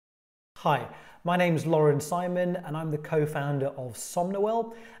Hi, my name is Lauren Simon and I'm the co-founder of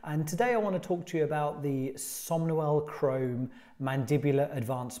Somnowell, and today I want to talk to you about the Somnowell Chrome mandibular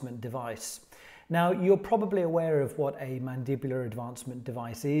advancement device. Now, you're probably aware of what a mandibular advancement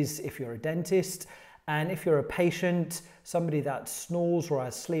device is if you're a dentist, and if you're a patient, somebody that snores or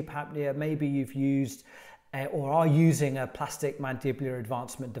has sleep apnea, maybe you've used or are using a plastic mandibular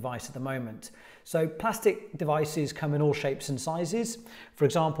advancement device at the moment. So plastic devices come in all shapes and sizes. For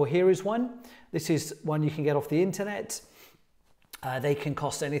example, here is one. This is one you can get off the internet. They can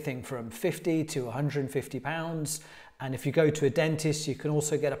cost anything from 50 to 150 pounds. And if you go to a dentist, you can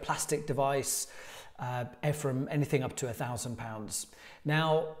also get a plastic device from anything up to £1,000.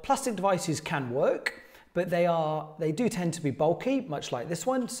 Now, plastic devices can work, but they do tend to be bulky, much like this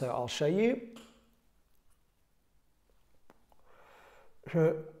one. So I'll show you.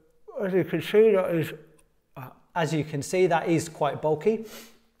 So as you can see, that is quite bulky.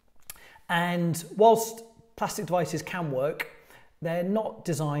 And whilst plastic devices can work, they're not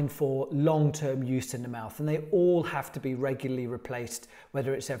designed for long-term use in the mouth, and they all have to be regularly replaced,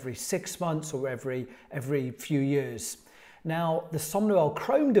 whether it's every 6 months or every few years. Now, the Somnowell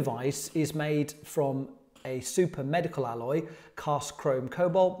Chrome device is made from a super medical alloy, cast chrome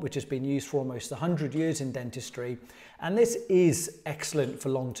cobalt, which has been used for almost 100 years in dentistry. And this is excellent for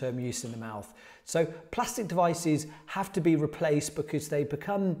long-term use in the mouth. So plastic devices have to be replaced because they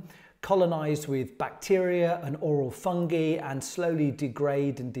become colonized with bacteria and oral fungi and slowly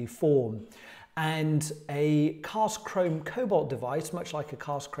degrade and deform. And a cast chrome cobalt device, much like a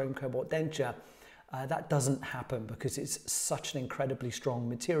cast chrome cobalt denture, that doesn't happen because it's such an incredibly strong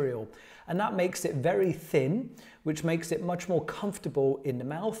material. And that makes it very thin, which makes it much more comfortable in the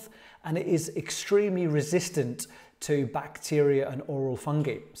mouth, and it is extremely resistant to bacteria and oral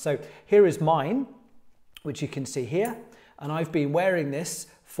fungi. So here is mine, which you can see here, and I've been wearing this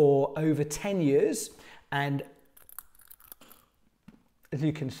for over 10 years, and as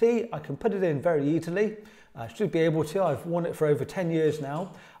you can see, I can put it in very easily. I should be able to. I've worn it for over 10 years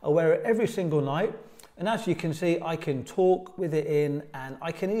now. I wear it every single night. And as you can see, I can talk with it in, and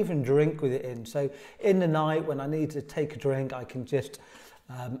I can even drink with it in. So in the night when I need to take a drink, I can just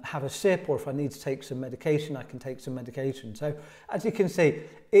have a sip, or if I need to take some medication, I can take some medication. So as you can see,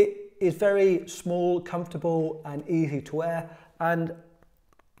 it is very small, comfortable and easy to wear. And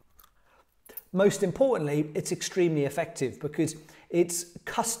most importantly, it's extremely effective because it's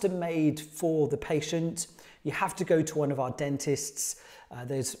custom made for the patient. You have to go to one of our dentists.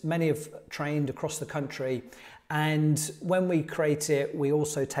 There's many have trained across the country. And when we create it, we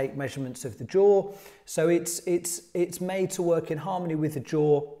also take measurements of the jaw. So it's made to work in harmony with the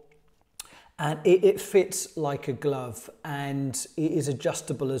jaw, and it fits like a glove, and it is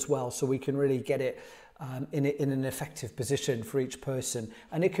adjustable as well. So we can really get it in an effective position for each person,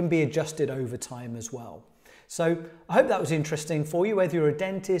 and it can be adjusted over time as well. So I hope that was interesting for you, whether you're a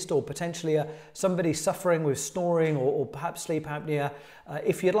dentist or potentially somebody suffering with snoring or perhaps sleep apnea.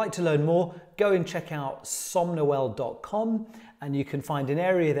 If you'd like to learn more, go and check out somnowell.com, and you can find an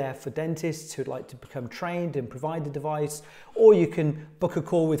area there for dentists who'd like to become trained and provide the device, or you can book a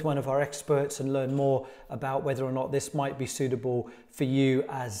call with one of our experts and learn more about whether or not this might be suitable for you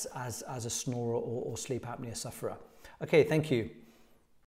as a snorer or sleep apnea sufferer. Okay, thank you.